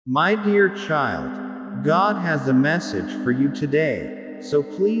My dear child, God has a message for you today, so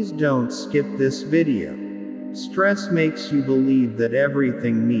please don't skip this video. Stress makes you believe that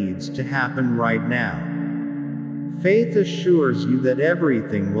everything needs to happen right now. Faith assures you that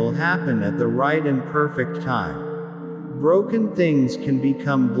everything will happen at the right and perfect time. Broken things can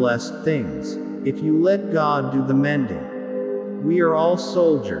become blessed things, if you let God do the mending. We are all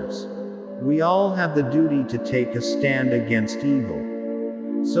soldiers. We all have the duty to take a stand against evil.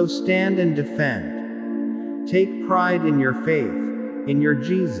 So stand and defend. Take pride in your faith, in your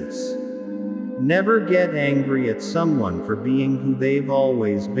Jesus. Never get angry at someone for being who they've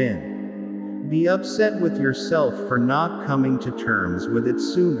always been. Be upset with yourself for not coming to terms with it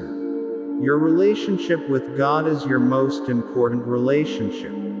sooner. Your relationship with God is your most important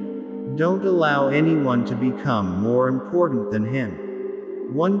relationship. Don't allow anyone to become more important than Him.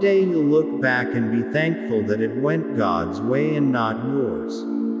 One day you'll look back and be thankful that it went God's way and not yours.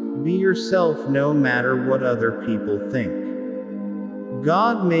 Be yourself no matter what other people think.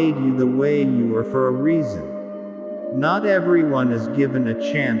 God made you the way you are for a reason. Not everyone is given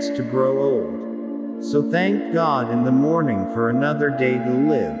a chance to grow old. So thank God in the morning for another day to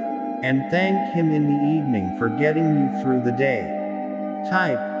live, and thank Him in the evening for getting you through the day.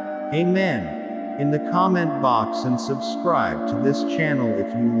 Type Amen in the comment box and subscribe to this channel if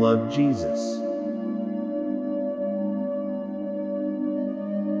you love Jesus.